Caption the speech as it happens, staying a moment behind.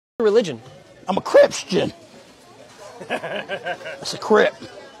religion? I'm a Christian. That's a crip.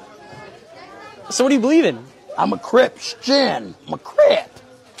 So what do you believe in? I'm a Christian. I'm a crip.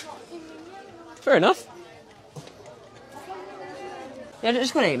 Fair enough. Yeah,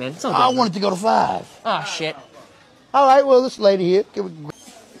 just go to 8, man. It's all good. I wanted to go to 5. Oh, shit. All right, well, this lady here.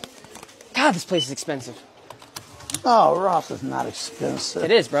 God, this place is expensive. Oh, Ross is not expensive.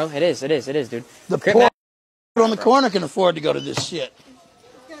 It is, bro. It is, dude. The poor on the corner can afford to go to this shit.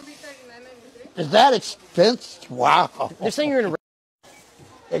 Is that expensive? Wow. They're saying you're in a...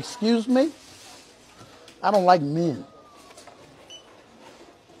 Excuse me? I don't like men.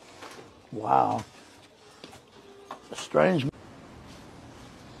 Wow. A strange.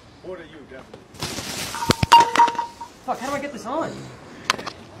 What are you, definitely? Fuck, how do I get this on?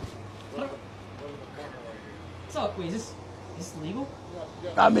 So, wait, is this legal?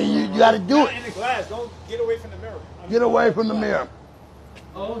 I mean, you got to do it. In the glass. Don't get away from the mirror. Get away from the mirror.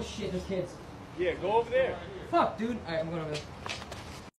 Oh, shit, there's kids. Yeah, go over there. Fuck, dude. All right, I'm going over there.